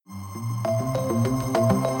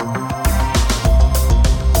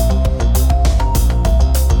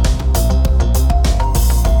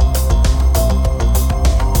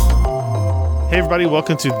everybody.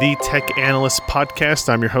 Welcome to the Tech Analyst Podcast.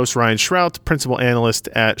 I'm your host, Ryan Shrout, Principal Analyst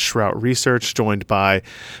at Shrout Research, joined by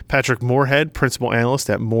Patrick Moorhead, Principal Analyst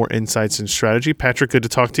at More Insights and Strategy. Patrick, good to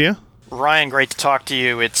talk to you. Ryan, great to talk to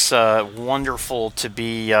you. It's wonderful to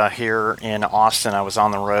be here in Austin. I was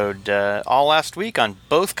on the road all last week on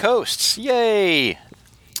both coasts. Yay!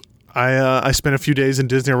 I spent a few days in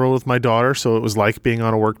Disney World with my daughter, so it was like being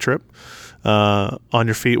on a work trip. On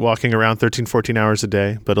your feet, walking around 13, 14 hours a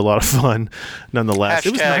day, but a lot of fun nonetheless.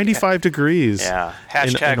 It was 95 degrees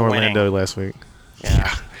in Orlando last week.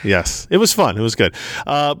 Yeah. Yes, it was fun. It was good.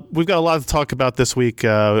 We've got a lot to talk about this week.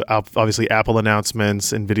 Obviously, Apple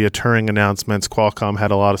announcements, NVIDIA Turing announcements, Qualcomm had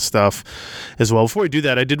a lot of stuff as well. Before we do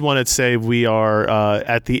that, I did want to say we are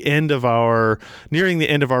nearing the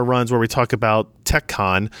end of our runs where we talk about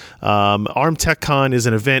TechCon. ARM TechCon is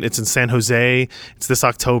an event. It's in San Jose. It's this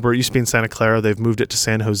October. It used to be in Santa Clara. They've moved it to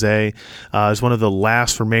San Jose. It's one of the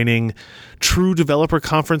last remaining true developer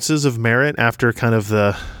conferences of merit after kind of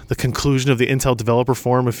the conclusion of the Intel Developer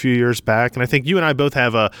Forum a few years back. And I think you and I both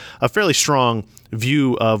have a fairly strong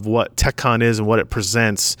view of what TechCon is and what it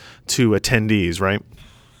presents to attendees, right?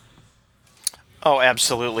 Oh,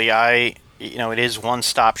 absolutely. It is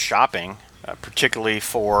one-stop shopping, particularly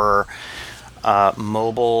for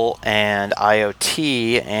mobile and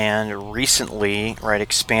IoT, and recently,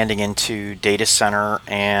 expanding into data center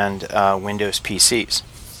and Windows PCs.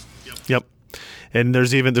 Yep. And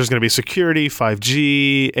there's going to be security,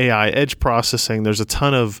 5G, AI edge processing. There's a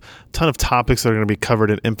ton of topics that are going to be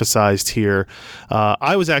covered and emphasized here.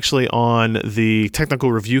 I was actually on the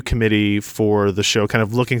technical review committee for the show, kind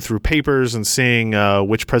of looking through papers and seeing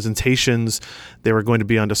which presentations they were going to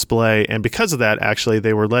be on display. And because of that, actually,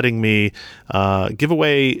 they were letting me give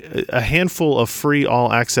away a handful of free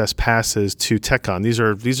all-access passes to TechCon. These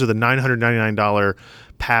are the $999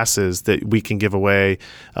 passes that we can give away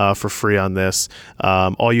for free on this.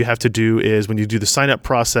 All you have to do is, when you do the sign-up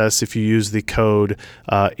process, if you use the code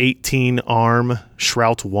 18ARM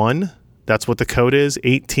Shrout1, that's what the code is,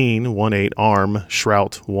 18ARM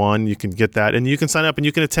Shrout1. You can get that, and you can sign up, and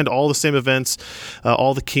you can attend all the same events,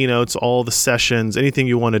 all the keynotes, all the sessions, anything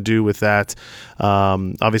you want to do with that.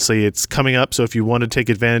 Obviously, it's coming up, so if you want to take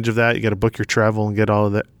advantage of that, you got to book your travel and get all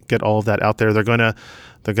of that out there. They're gonna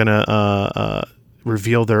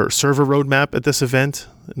reveal their server roadmap at this event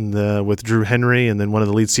with Drew Henry, and then one of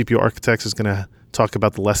the lead CPU architects is going to talk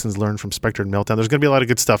about the lessons learned from Spectre and Meltdown. There's going to be a lot of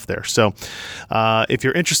good stuff there. So if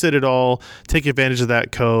you're interested at all, take advantage of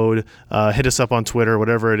that code. Hit us up on Twitter,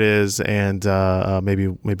 whatever it is, and maybe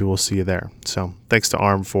we'll see you there. So thanks to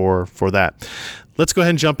ARM for that. Let's go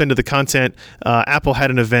ahead and jump into the content. Apple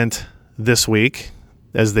had an event this week,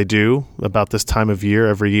 as they do about this time of year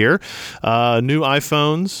every year. New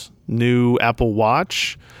iPhones, new Apple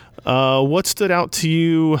Watch. What stood out to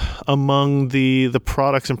you among the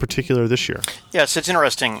products in particular this year? Yes, it's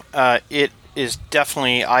interesting. It is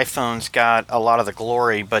definitely, iPhones got a lot of the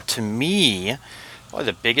glory, but to me, probably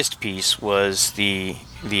the biggest piece was the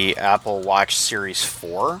Apple Watch Series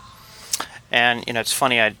 4. And, it's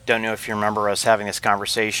funny, I don't know if you remember us having this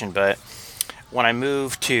conversation, but when I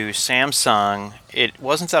moved to Samsung, it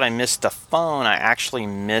wasn't that I missed the phone, I actually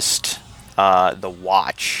missed the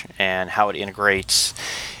watch and how it integrates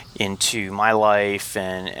into my life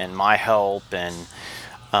and my help, but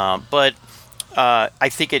I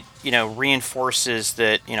think it reinforces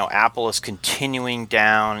that Apple is continuing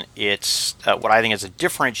down its what I think is a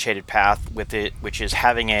differentiated path with it, which is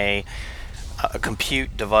having a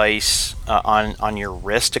compute device on your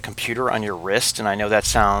wrist, a computer on your wrist. And I know that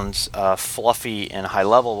sounds fluffy and high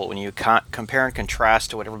level, but when you compare and contrast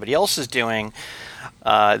to what everybody else is doing,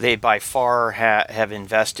 they by far have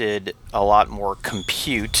invested a lot more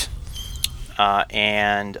compute,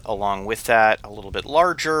 and along with that, a little bit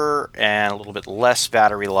larger and a little bit less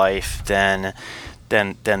battery life than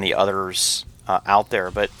the others out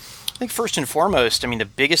there. But I think first and foremost, the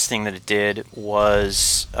biggest thing that it did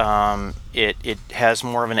was it has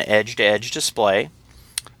more of an edge-to-edge display,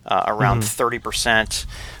 around 30%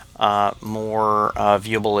 more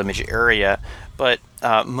viewable image area. But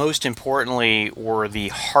most importantly were the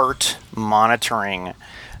heart monitoring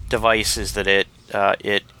devices that it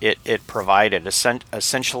provided.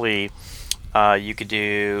 Essentially, you could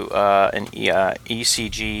do an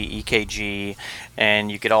ECG, EKG,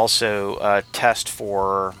 and you could also test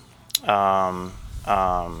for atrial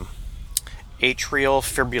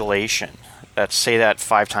fibrillation. Say that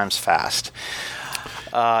 5 times fast.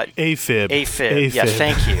 AFib. Yes,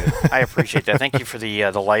 thank you. I appreciate that. Thank you for the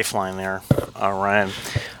lifeline there, Ryan.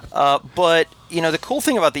 But the cool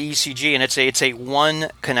thing about the ECG, and it's a one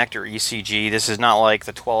connector ECG. This is not like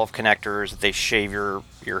the 12 connectors that they shave your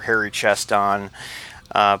your hairy chest on.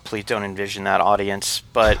 Please don't envision that, audience.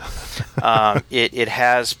 But it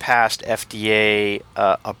has passed FDA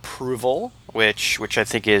approval, which I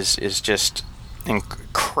think is just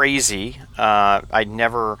crazy. I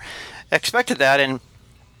never expected that, and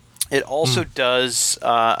it also does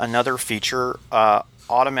another feature: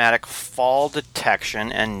 automatic fall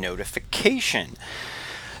detection and notification.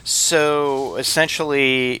 So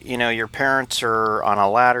essentially, your parents are on a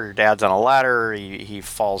ladder, your dad's on a ladder, he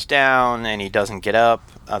falls down and he doesn't get up.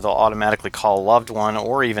 They'll automatically call a loved one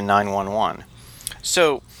or even 911.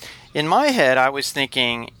 So in my head, I was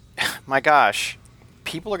thinking, my gosh,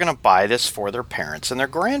 people are going to buy this for their parents and their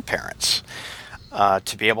grandparents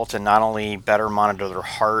to be able to not only better monitor their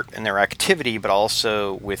heart and their activity, but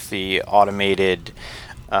also with the automated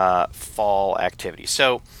fall activity.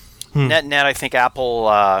 So net, I think Apple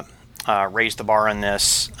raised the bar on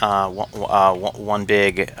this one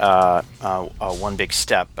big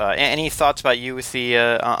step. Any thoughts about you with the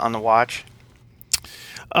on the watch?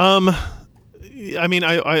 I mean,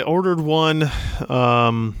 I ordered one.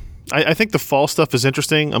 I think the fall stuff is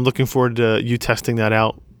interesting. I'm looking forward to you testing that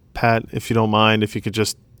out, Pat, if you don't mind. If you could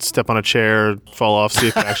just step on a chair, fall off, see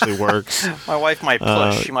if it actually works. My wife might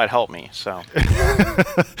push. She might help me. So,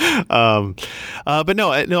 but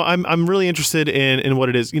no, I'm really interested in what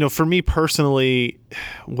it is. For me personally,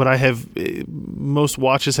 what I have most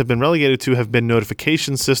watches have been relegated to have been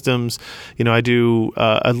notification systems. I do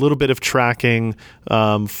a little bit of tracking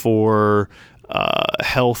for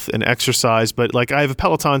health and exercise, but like I have a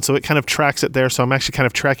Peloton, so it kind of tracks it there. So I'm actually kind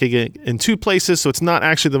of tracking it in two places. So it's not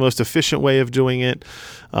actually the most efficient way of doing it.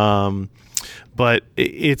 But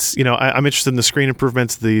it's, I'm interested in the screen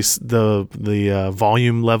improvements, the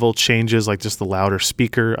volume level changes, like just the louder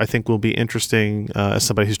speaker, I think will be interesting as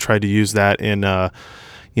somebody who's tried to use that in,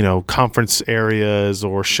 conference areas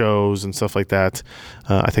or shows and stuff like that.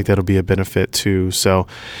 I think that'll be a benefit too. So,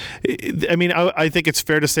 I think it's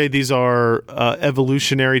fair to say these are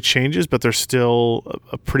evolutionary changes, but they're still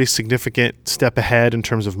a pretty significant step ahead in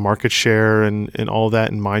terms of market share and all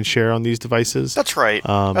that and mind share on these devices. That's right.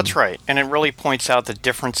 That's right. And it really points out the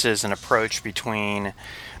differences in approach between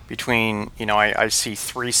I see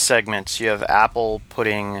three segments. You have Apple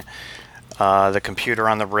putting the computer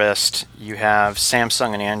on the wrist. You have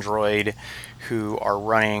Samsung and Android who are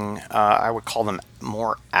running, I would call them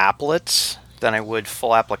more applets than I would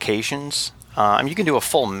full applications. You can do a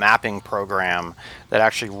full mapping program that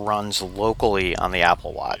actually runs locally on the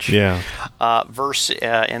Apple Watch. Yeah.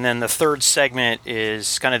 And then the third segment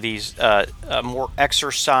is kind of these more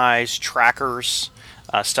exercise trackers,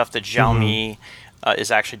 stuff that Xiaomi is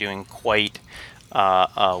actually doing quite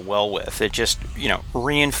well with. It just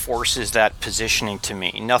reinforces that positioning to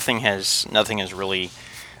me. Nothing has really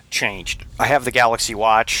changed. I have the Galaxy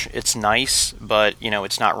Watch. It's nice, but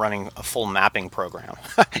it's not running a full mapping program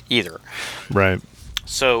either. Right.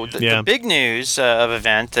 So the big news of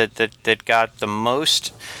event that got the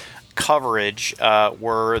most coverage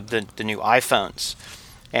were the new iPhones.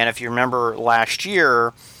 And if you remember last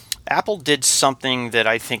year, Apple did something that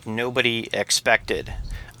I think nobody expected.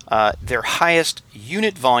 Their highest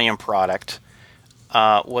unit volume product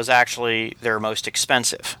was actually their most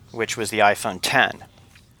expensive, which was the iPhone X.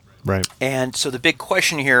 Right. And so the big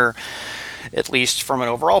question here, at least from an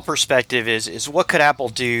overall perspective, is what could Apple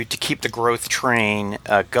do to keep the growth train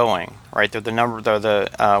going? Right? They're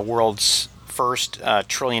the world's first $1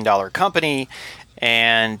 trillion company,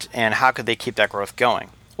 and how could they keep that growth going?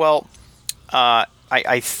 Well,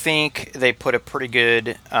 I think they put a pretty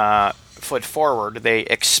good foot forward. They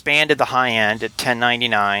expanded the high end at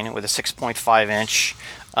 $1,099 with a 6.5-inch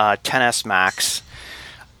XS Max,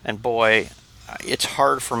 and boy, it's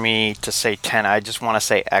hard for me to say 10. I just want to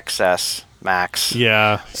say XS Max.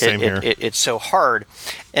 Yeah, same here. It's so hard.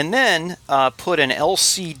 And then put an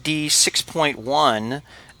LCD 6.1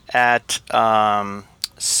 at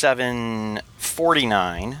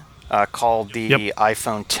 $749, called the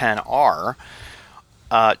iPhone XR.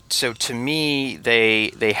 So to me,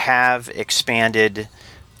 they have expanded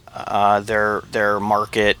their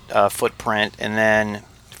market footprint, and then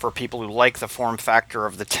for people who like the form factor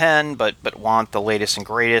of the 10 but want the latest and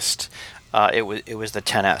greatest, it was the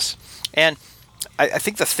XS. And I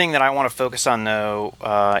think the thing that I want to focus on though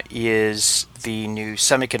is the new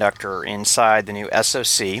semiconductor inside the new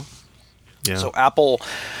SoC. Yeah. So Apple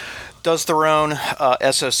does their own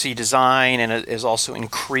SoC design and is also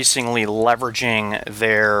increasingly leveraging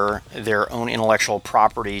their own intellectual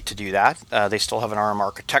property to do that. They still have an ARM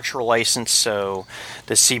architectural license, so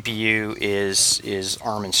the CPU is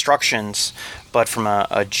ARM instructions, but from a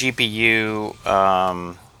GPU,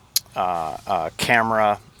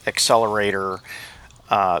 camera, accelerator,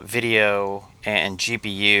 video and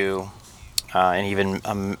GPU and even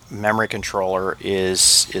a memory controller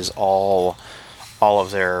is all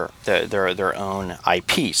of their own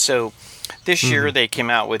IP. So this year they came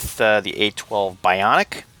out with the A12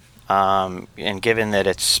 Bionic, and given that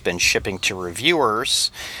it's been shipping to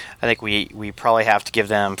reviewers, I think we probably have to give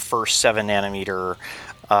them first 7 nanometer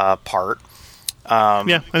part.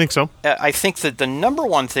 Yeah, I think so. I think that the number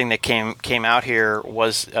one thing that came out here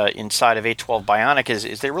was inside of A12 Bionic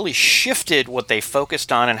is they really shifted what they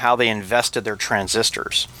focused on and how they invested their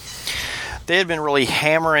transistors. They had been really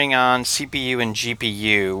hammering on CPU and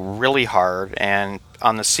GPU really hard, and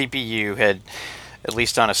on the CPU had, at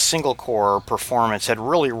least on a single core performance, had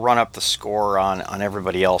really run up the score on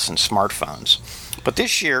everybody else in smartphones. But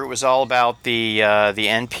this year it was all about the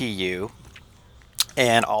NPU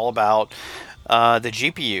and all about the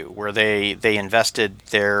GPU, where they invested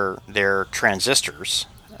their transistors.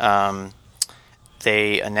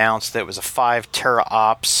 They announced that it was a 5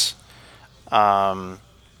 teraops,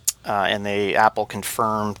 and Apple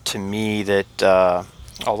confirmed to me that,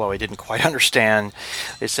 although I didn't quite understand,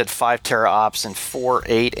 they said 5 teraops in 4,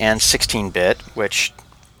 8, and 16-bit, which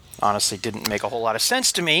honestly didn't make a whole lot of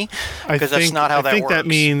sense to me, because that's not how that works. I think that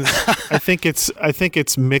means I think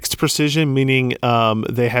it's mixed precision, meaning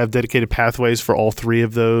they have dedicated pathways for all 3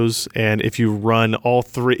 of those, and if you run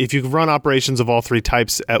operations of all 3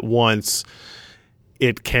 types at once,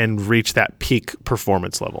 it can reach that peak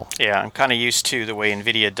performance level. Yeah, I'm kind of used to the way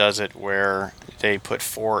NVIDIA does it, where they put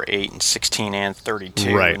 4, 8, and 16 and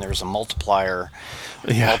 32, right, and there's a multiplier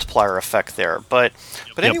effect there. But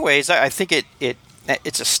anyways, I think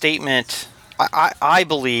it's a statement. I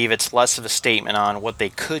believe it's less of a statement on what they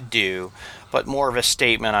could do, but more of a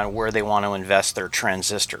statement on where they want to invest their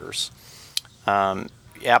transistors.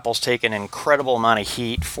 Apple's taken an incredible amount of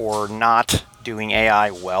heat for not doing AI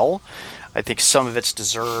well. I think some of it's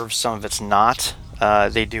deserved, some of it's not.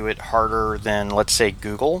 They do it harder than, let's say,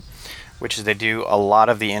 Google, which is they do a lot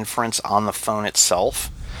of the inference on the phone itself,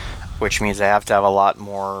 which means they have to have a lot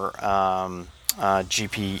more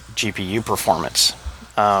GPU performance.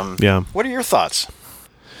 What are your thoughts?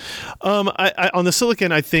 On the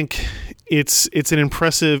silicon, I think it's an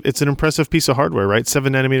impressive piece of hardware, right?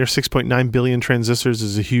 7 nanometer, 6.9 billion transistors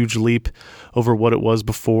is a huge leap over what it was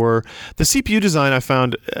before. The CPU design I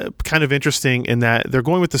found kind of interesting in that they're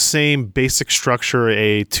going with the same basic structure,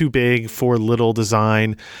 a too big, for little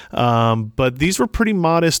design, but these were pretty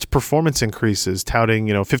modest performance increases, touting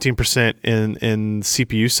 15% in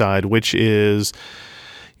CPU side, which is,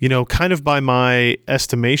 kind of by my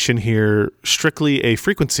estimation here, strictly a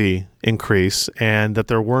frequency increase, and that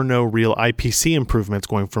there were no real IPC improvements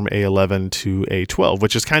going from A11 to A12,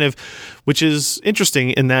 which is interesting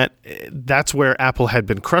in that that's where Apple had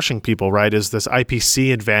been crushing people, right? Is this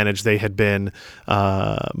IPC advantage they had been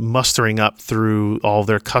mustering up through all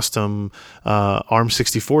their custom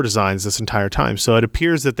ARM64 designs this entire time. So it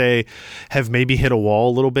appears that they have maybe hit a wall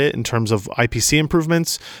a little bit in terms of IPC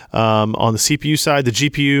improvements. On the CPU side, the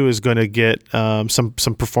GPU is going to get some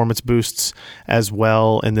performance boosts as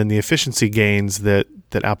well, and then the efficiency gains that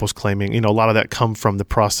Apple's claiming, a lot of that come from the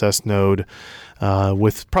process node,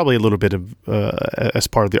 with probably a little bit of as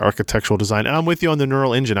part of the architectural design. And I'm with you on the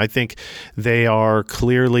neural engine. I think they are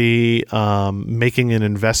clearly making an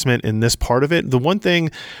investment in this part of it. The one thing,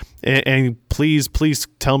 and please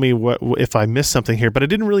tell me if I missed something here, but I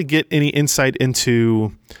didn't really get any insight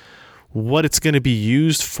into what it's going to be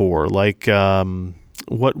used for, like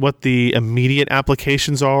what the immediate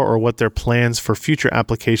applications are, or what their plans for future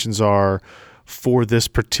applications are for this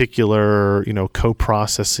particular,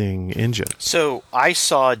 co-processing engine. So I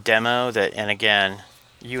saw a demo that, and again,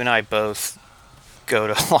 you and I both go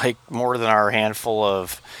to like more than our handful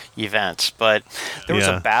of events, but there was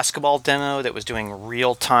a basketball demo that was doing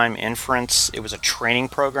real-time inference. It was a training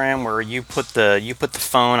program where you put the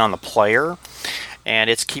phone on the player, and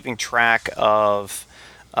it's keeping track of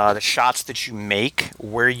the shots that you make,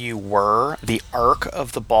 where you were, the arc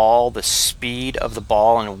of the ball, the speed of the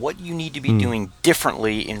ball, and what you need to be doing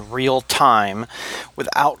differently in real time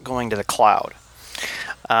without going to the cloud.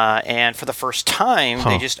 And for the first time,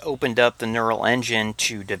 they just opened up the neural engine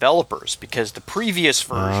to developers, because the previous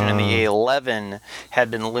version in the A11 had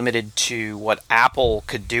been limited to what Apple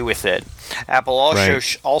could do with it. Apple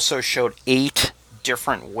also showed 8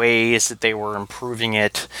 different ways that they were improving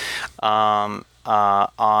it on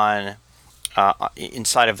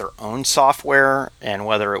inside of their own software, and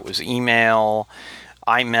whether it was email,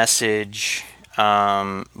 iMessage,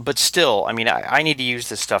 but still, I need to use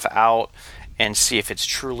this stuff out and see if it's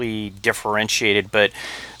truly differentiated. But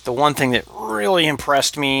the one thing that really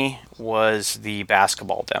impressed me was the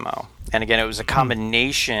basketball demo. And again, it was a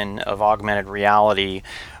combination of augmented reality,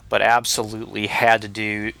 but absolutely had to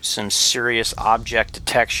do some serious object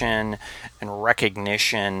detection and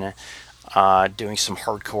recognition, doing some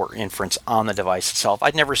hardcore inference on the device itself.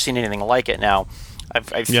 I'd never seen anything like it. Now,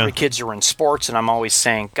 I've three kids who are in sports, and I'm always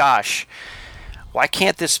saying, gosh, why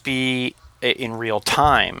can't this be in real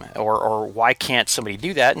time? Or why can't somebody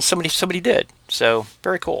do that? And somebody did. So,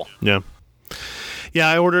 very cool. Yeah. Yeah,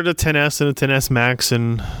 I ordered a 10S and a 10S Max,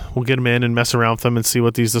 and we'll get them in and mess around with them and see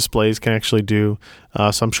what these displays can actually do.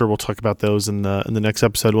 So I'm sure we'll talk about those in the next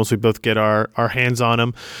episode once we both get our hands on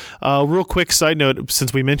them. Real quick side note,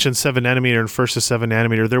 since we mentioned 7 nanometer and first to 7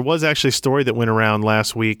 nanometer, there was actually a story that went around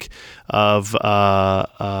last week of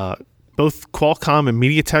both Qualcomm and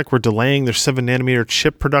MediaTek were delaying their 7 nanometer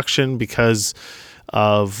chip production because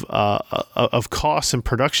of costs and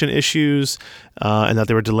production issues, and that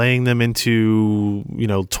they were delaying them into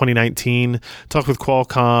 2019. Talked with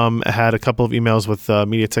Qualcomm, had a couple of emails with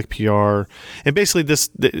MediaTek PR, and basically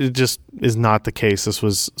it just is not the case. This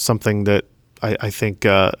was something that I think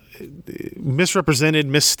misrepresented,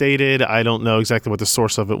 misstated. I don't know exactly what the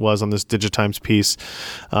source of it was on this DigiTimes piece,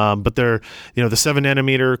 but they're the 7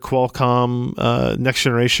 nanometer Qualcomm next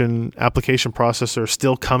generation application processor is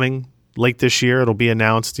still coming late this year. It'll be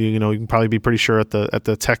announced. You can probably be pretty sure at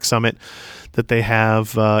the Tech Summit that they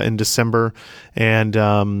have in December, and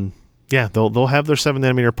they'll have their 7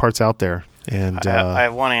 nanometer parts out there. And I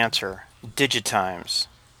have one answer: DigiTimes.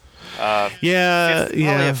 Probably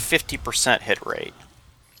a 50% hit rate.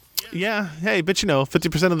 Yeah, hey, but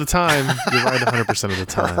 50% of the time, you're right 100% of the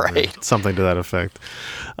time. Right. Something to that effect.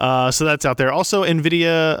 So that's out there. Also,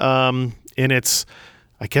 NVIDIA, in its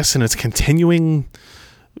continuing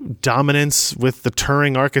dominance with the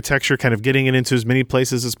Turing architecture, kind of getting it into as many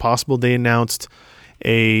places as possible, they announced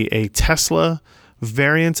a Tesla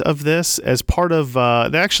variant of this as part of,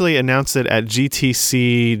 they actually announced it at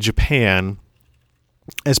GTC Japan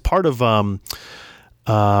as part of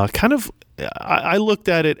I looked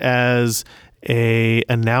at it as a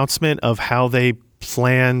announcement of how they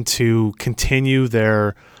plan to continue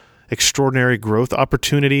their extraordinary growth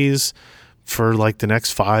opportunities for like the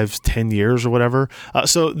next 5-10 years or whatever.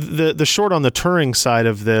 So the short on the Turing side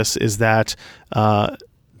of this is that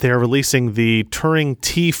they're releasing the Turing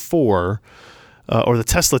T4 or the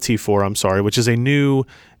Tesla T4, I'm sorry, which is a new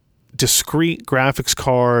discrete graphics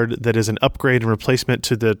card that is an upgrade and replacement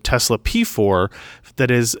to the Tesla P4 that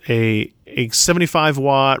is a 75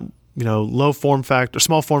 watt, small form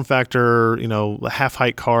factor, half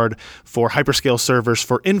height card for hyperscale servers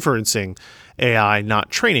for inferencing AI, not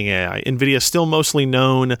training AI. NVIDIA is still mostly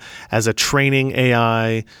known as a training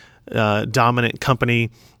AI dominant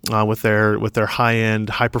company with their high-end,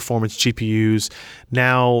 high-performance GPUs.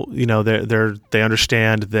 Now, they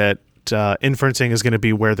understand that inferencing is going to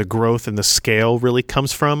be where the growth and the scale really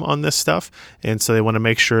comes from on this stuff, and so they want to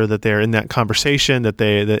make sure that they're in that conversation, that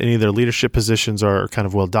any of their leadership positions are kind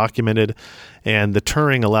of well documented, and the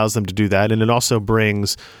Turing allows them to do that, and it also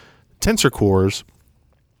brings Tensor Cores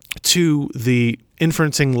to the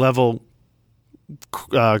inferencing level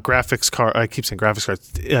graphics card. I keep saying graphics cards.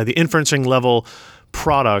 The inferencing level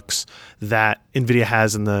products that NVIDIA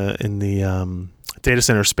has in the data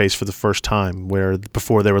center space for the first time, where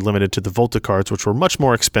before they were limited to the Volta cards, which were much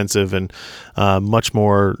more expensive and much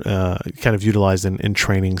more kind of utilized in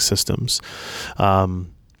training systems.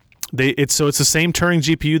 It's the same Turing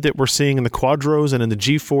GPU that we're seeing in the Quadros and in the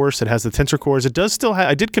GeForce. It has the Tensor Cores. It does still have.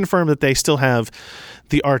 I did confirm that they still have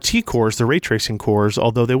the RT cores, the ray tracing cores,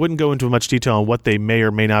 although they wouldn't go into much detail on what they may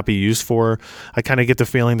or may not be used for. I kind of get the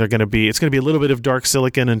feeling it's going to be a little bit of dark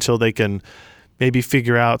silicon until they can maybe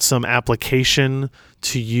figure out some application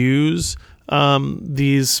to use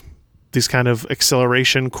these kind of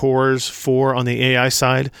acceleration cores for on the AI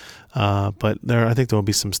side. But I think there will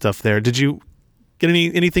be some stuff there. Did you get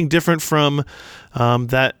anything different from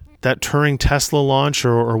that Turing Tesla launch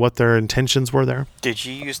or what their intentions were there? Did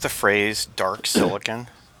you use the phrase dark silicon?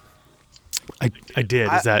 I did.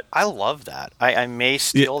 I love that. I may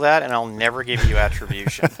steal that, and I'll never give you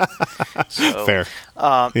attribution. So, fair.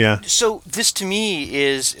 Yeah. So this to me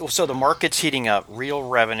is the market's heating up. Real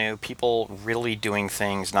revenue, people really doing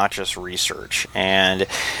things, not just research. And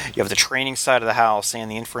you have the training side of the house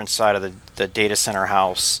and the inference side of the data center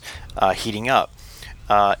house heating up.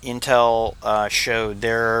 Intel showed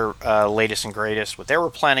their latest and greatest, what they were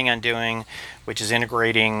planning on doing, which is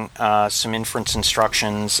integrating some inference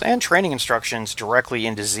instructions and training instructions directly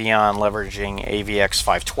into Xeon, leveraging AVX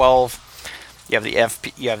 512. You have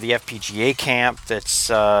the FPGA camp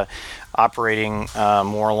that's operating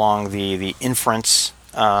more along the inference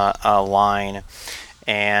line.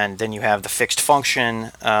 and then you have the fixed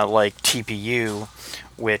function like TPU,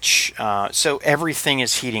 which so everything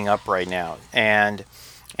is heating up right now. And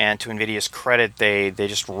to NVIDIA's credit, they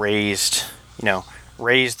just raised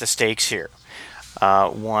the stakes here.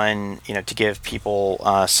 To give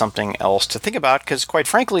people something else to think about, because quite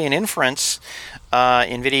frankly, in inference,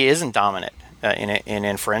 NVIDIA isn't dominant in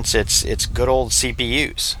inference. It's good old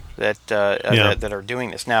CPUs that are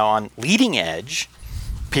doing this. Now, on leading edge,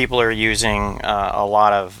 people are using a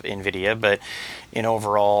lot of NVIDIA, but in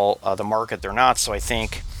overall the market, they're not. So I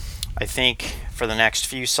think for the next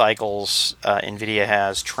few cycles, NVIDIA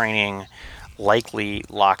has training likely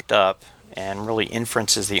locked up, and really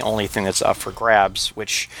inference is the only thing that's up for grabs,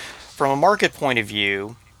 which from a market point of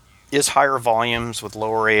view is higher volumes with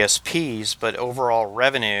lower ASPs, but overall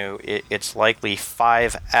revenue, it's likely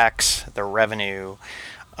 5x the revenue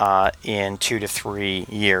in 2 to 3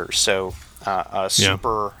 years. So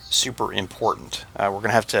super important. We're going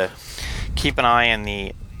to have to keep an eye on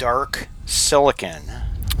the dark silicon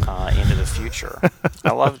into the future.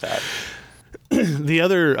 I love that. The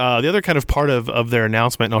other kind of part of their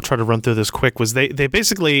announcement, and I'll try to run through this quick, was they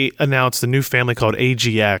basically announced a new family called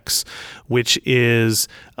AGX, which is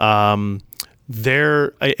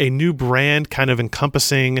they're a new brand kind of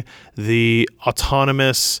encompassing the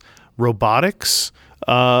autonomous robotics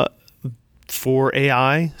for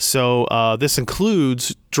AI. So this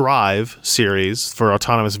includes Drive series for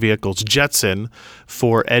autonomous vehicles, Jetson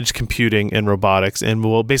for edge computing and robotics, and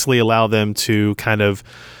will basically allow them to kind of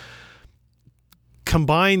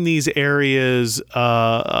combine these areas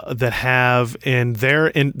that have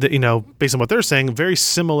based on what they're saying, very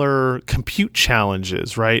similar compute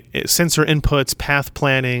challenges, right? Sensor inputs, path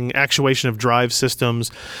planning, actuation of drive systems.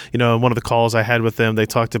 In one of the calls I had with them, they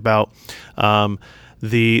talked about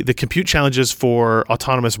the compute challenges for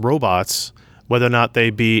autonomous robots, whether or not they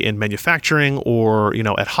be in manufacturing or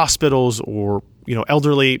at hospitals or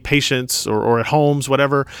elderly patients or at homes,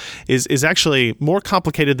 whatever, is actually more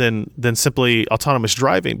complicated than simply autonomous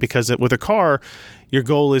driving, because with a car, your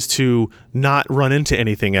goal is to not run into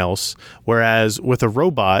anything else. Whereas with a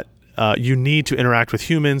robot, you need to interact with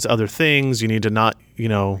humans, other things. You need to not,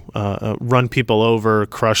 run people over,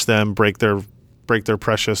 crush them, break their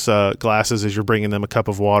precious glasses as you're bringing them a cup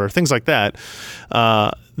of water, things like that,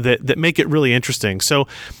 that make it really interesting. So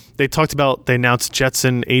they announced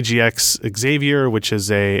Jetson AGX Xavier, which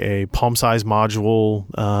is a palm-sized module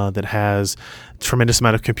that has tremendous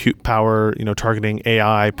amount of compute power, targeting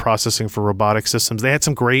AI processing for robotic systems. They had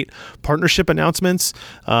some great partnership announcements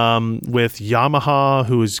with Yamaha,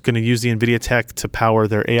 who is going to use the NVIDIA tech to power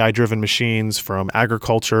their AI-driven machines from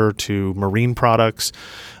agriculture to marine products.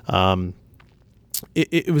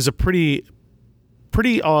 It was a pretty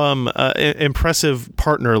impressive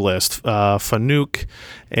partner list. Fanuc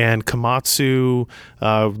and Komatsu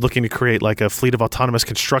looking to create like a fleet of autonomous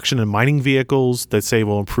construction and mining vehicles that say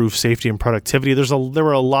will improve safety and productivity. There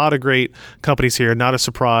were a lot of great companies here. Not a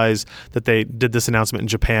surprise that they did this announcement in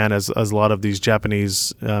Japan, as a lot of these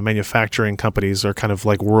Japanese manufacturing companies are kind of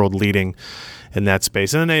like world leading in that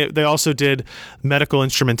space. And then they also did medical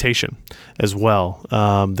instrumentation as well.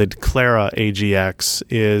 The Clara AGX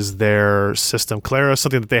is their system. Clara is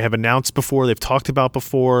something that they have announced before, they've talked about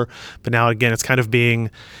before, but now again it's kind of being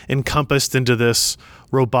encompassed into this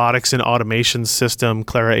robotics and automation system.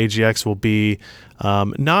 Clara AGX will be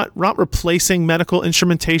not replacing medical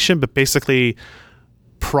instrumentation, but basically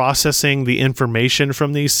processing the information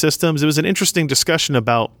from these systems. It was an interesting discussion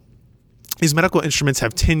about these medical instruments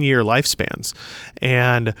have 10-year lifespans,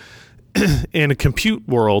 and in a compute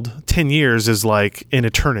world, 10 years is like an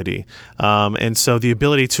eternity. And so the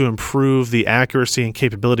ability to improve the accuracy and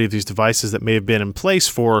capability of these devices that may have been in place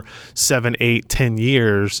for 7, 8, 10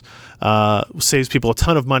 years saves people a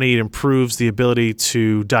ton of money. It improves the ability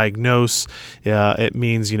to diagnose. It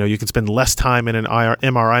means, you can spend less time in an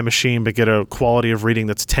MRI machine but get a quality of reading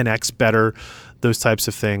that's 10x better, those types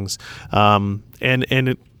of things. And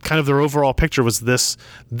it, kind of their overall picture was this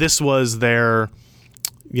was their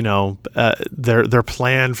their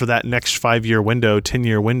plan for that next 5-year window,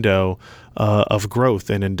 10-year window of growth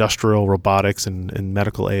in industrial robotics and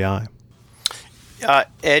medical AI.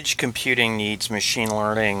 Edge computing needs machine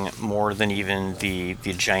learning more than even the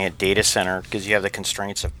giant data center, because you have the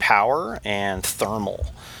constraints of power and thermal.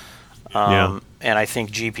 And I think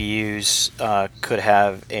GPUs could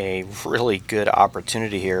have a really good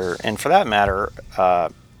opportunity here, and for that matter,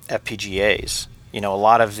 FPGAs. A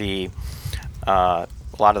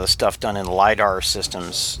lot of the stuff done in LiDAR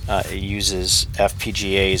systems uses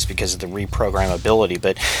FPGAs because of the reprogrammability.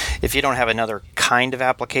 But if you don't have another kind of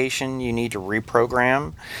application you need to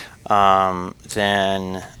reprogram,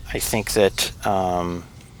 then I think that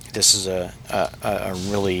this is a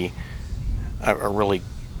really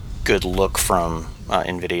good look from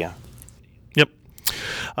NVIDIA. Yep.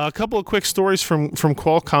 A couple of quick stories from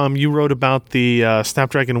Qualcomm. You wrote about the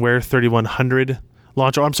Snapdragon Wear 3100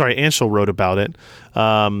 launch. Oh, I'm sorry, Anshul wrote about it.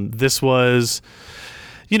 This was,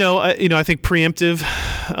 I think preemptive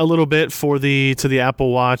a little bit to the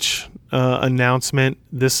Apple Watch announcement.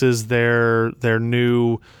 This is their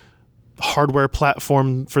new hardware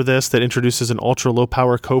platform for this that introduces an ultra low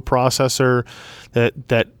power coprocessor.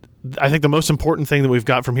 That I think the most important thing that we've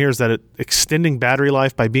got from here is that extending battery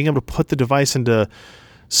life by being able to put the device into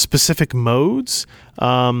specific modes,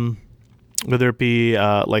 whether it be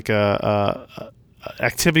like a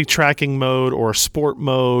activity tracking mode or a sport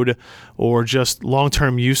mode or just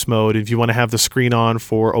long-term use mode. If you want to have the screen on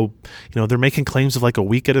for, they're making claims of like a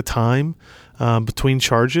week at a time between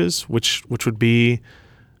charges, which would be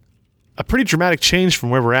a pretty dramatic change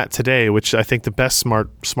from where we're at today, which I think the best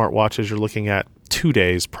smartwatches you're looking at 2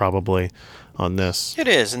 days probably on this. It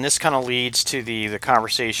is, and this kind of leads to the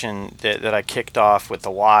conversation that I kicked off with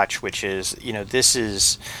the watch, which is, this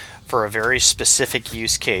is for a very specific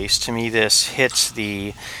use case. To me, this hits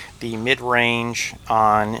the mid-range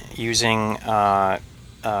on using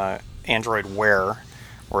Android Wear,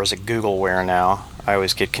 or is it Google Wear now? I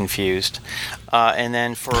always get confused. And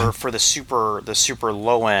then for the super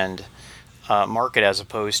low end market, as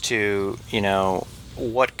opposed to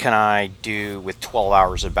what can I do with 12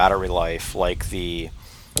 hours of battery life, like the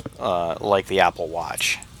Apple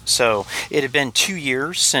Watch. So it had been 2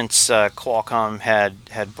 years since Qualcomm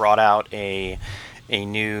had brought out a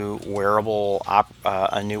new wearable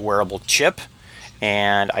chip,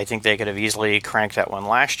 and I think they could have easily cranked that one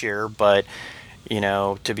last year. But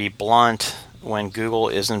to be blunt, when Google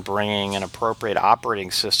isn't bringing an appropriate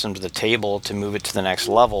operating system to the table to move it to the next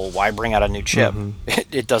level, why bring out a new chip? Mm-hmm.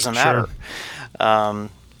 It doesn't matter. Sure.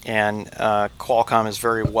 And Qualcomm is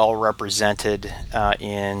very well represented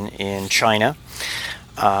in China.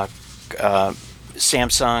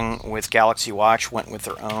 Samsung with Galaxy Watch went with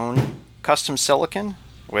their own custom silicon,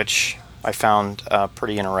 which I found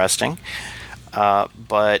pretty interesting.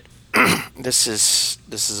 But this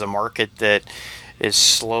is a market that is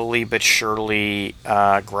slowly but surely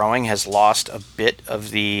growing, has lost a bit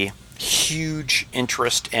of the huge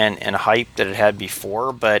interest and hype that it had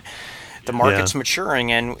before, but the market's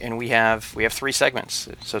maturing, and we have 3 segments,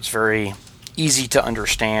 so it's very easy to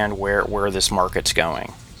understand where this market's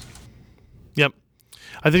going. Yep.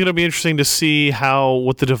 I think it'll be interesting to see how,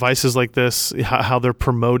 with the devices like this, how they're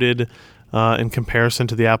promoted in comparison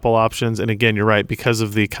to the Apple options. And again, you're right, because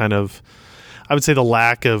of the kind of, I would say, the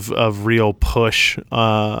lack of real push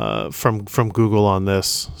from Google on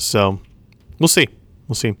this. So we'll see.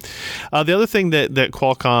 We'll see. The other thing that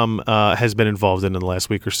Qualcomm has been involved in the last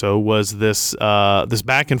week or so was this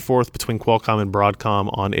back and forth between Qualcomm and Broadcom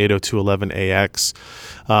on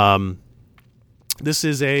 802.11ax. This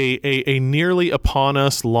is a nearly upon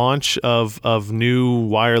us launch of new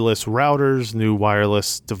wireless routers, new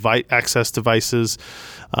wireless access devices.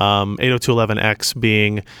 802.11x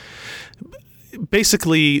being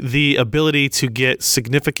basically the ability to get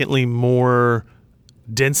significantly more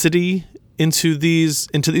density into these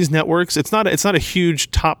networks. It's not a huge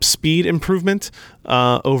top speed improvement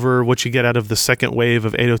over what you get out of the second wave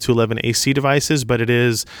of 802.11ac devices, but it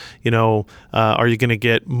is, are you going to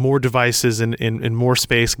get more devices in more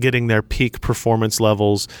space getting their peak performance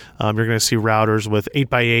levels? You're going to see routers with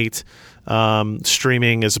 8x8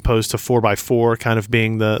 streaming as opposed to 4x4 kind of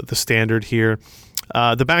being the standard here.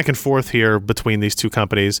 The back and forth here between these two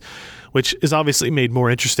companies, which is obviously made more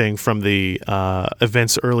interesting from the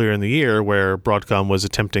events earlier in the year where Broadcom was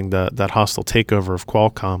attempting that hostile takeover of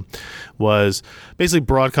Qualcomm, was basically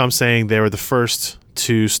Broadcom saying they were the first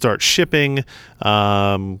to start shipping,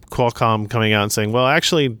 Qualcomm coming out and saying, well,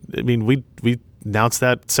 actually, I mean, we announced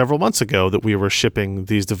that several months ago that we were shipping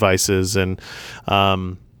these devices, and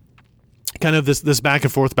kind of this back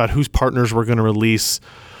and forth about whose partners we're going to release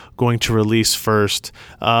first.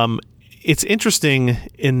 It's interesting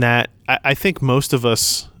in that I think most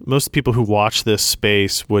people who watch this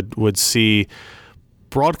space would see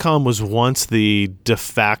Broadcom was once the de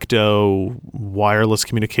facto wireless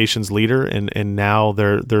communications leader, and now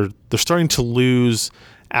they're starting to lose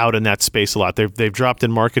out in that space a lot. They've dropped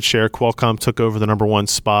in market share. Qualcomm took over the number one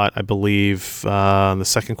spot, I believe, in the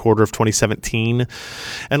second quarter of 2017.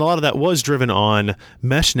 And a lot of that was driven on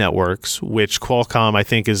mesh networks, which Qualcomm, I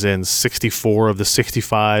think, is in 64 of the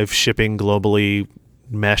 65 shipping globally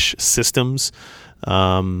mesh systems.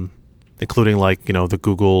 including like the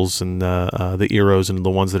Googles and the Eeros and the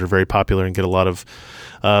ones that are very popular and get a lot of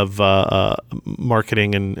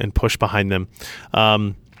marketing and push behind them.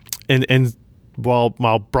 And while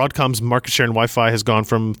Broadcom's market share in Wi-Fi has gone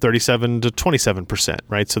from 37 to 27%,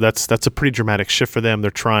 right? So that's a pretty dramatic shift for them. They're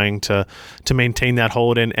trying to maintain that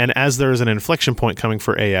hold, and as there is an inflection point coming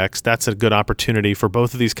for AX, that's a good opportunity for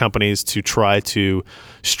both of these companies to try to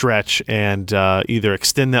stretch and either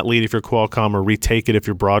extend that lead if you're Qualcomm or retake it if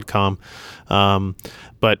you're Broadcom.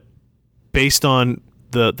 But based on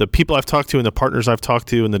the people I've talked to and the partners I've talked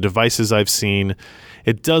to and the devices I've seen,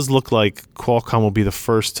 it does look like Qualcomm will be the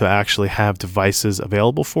first to actually have devices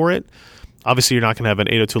available for it. Obviously, you're not going to have an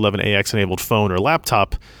 802.11ax enabled phone or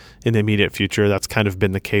laptop in the immediate future. That's kind of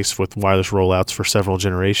been the case with wireless rollouts for several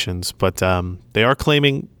generations. But they are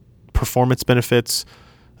claiming performance benefits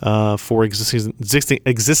for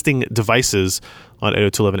existing devices on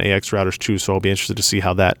 802.11ax routers too. So I'll be interested to see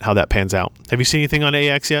how that pans out. Have you seen anything on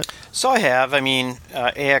AX yet? So I have. I mean,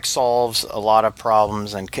 AX solves a lot of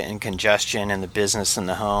problems and congestion in the business and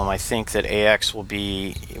the home. I think that AX will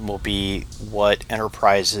be what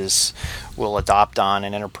enterprises will adopt on,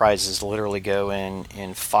 and enterprises literally go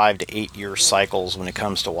in 5 to 8 year cycles when it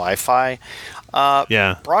comes to Wi-Fi.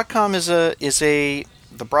 Broadcom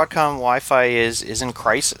the Broadcom Wi-Fi is in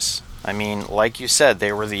crisis. I mean, like you said,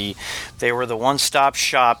 they were the one-stop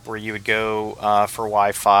shop where you would go for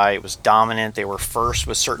Wi-Fi. It was dominant. They were first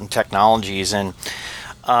with certain technologies, and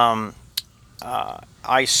I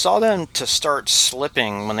saw them to start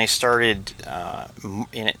slipping when they started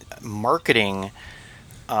marketing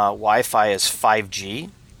Wi-Fi as 5G.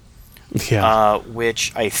 Yeah.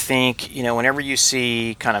 Which I think, whenever you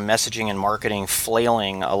see kind of messaging and marketing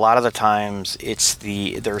flailing, a lot of the times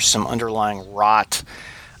there's some underlying rot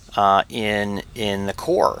in the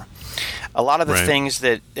core. A lot of the things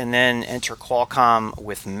and then enter Qualcomm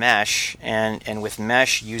with mesh, and with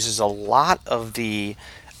mesh uses a lot of the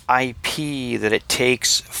IP that it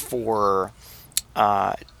takes for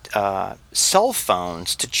cell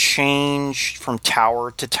phones to change from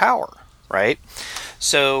tower to tower, right?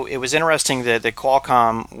 So it was interesting that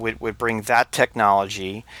Qualcomm would bring that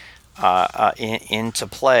technology into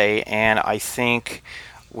play, and I think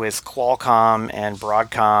with Qualcomm and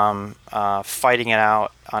Broadcom fighting it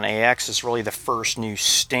out on AX is really the first new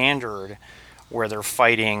standard where they're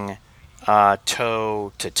fighting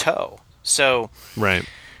toe to toe. So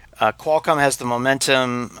Qualcomm has the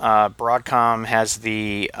momentum. Broadcom has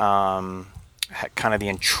the kind of the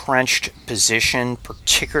entrenched position,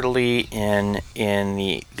 particularly in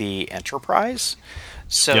the enterprise.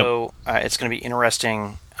 So it's going to be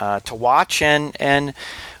interesting to watch and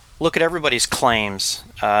look at everybody's claims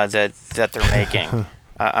that they're making.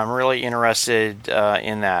 I'm really interested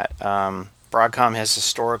in that. Broadcom has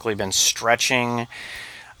historically been stretching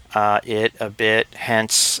it a bit,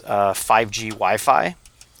 hence 5G Wi-Fi.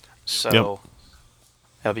 So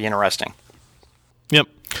it'll be interesting. Yep.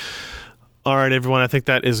 All right, everyone. I think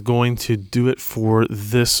that is going to do it for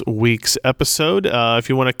this week's episode. If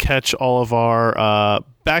you want to catch all of our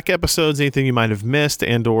back episodes, anything you might have missed,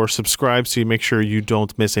 and or subscribe so you make sure you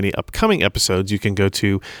don't miss any upcoming episodes, you can go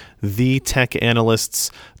to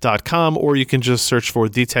thetechanalysts.com, or you can just search for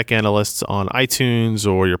The Tech Analysts on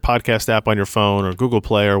iTunes or your podcast app on your phone or Google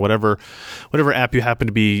Play or whatever app you happen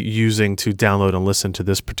to be using to download and listen to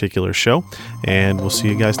this particular show. And we'll see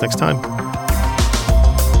you guys next time.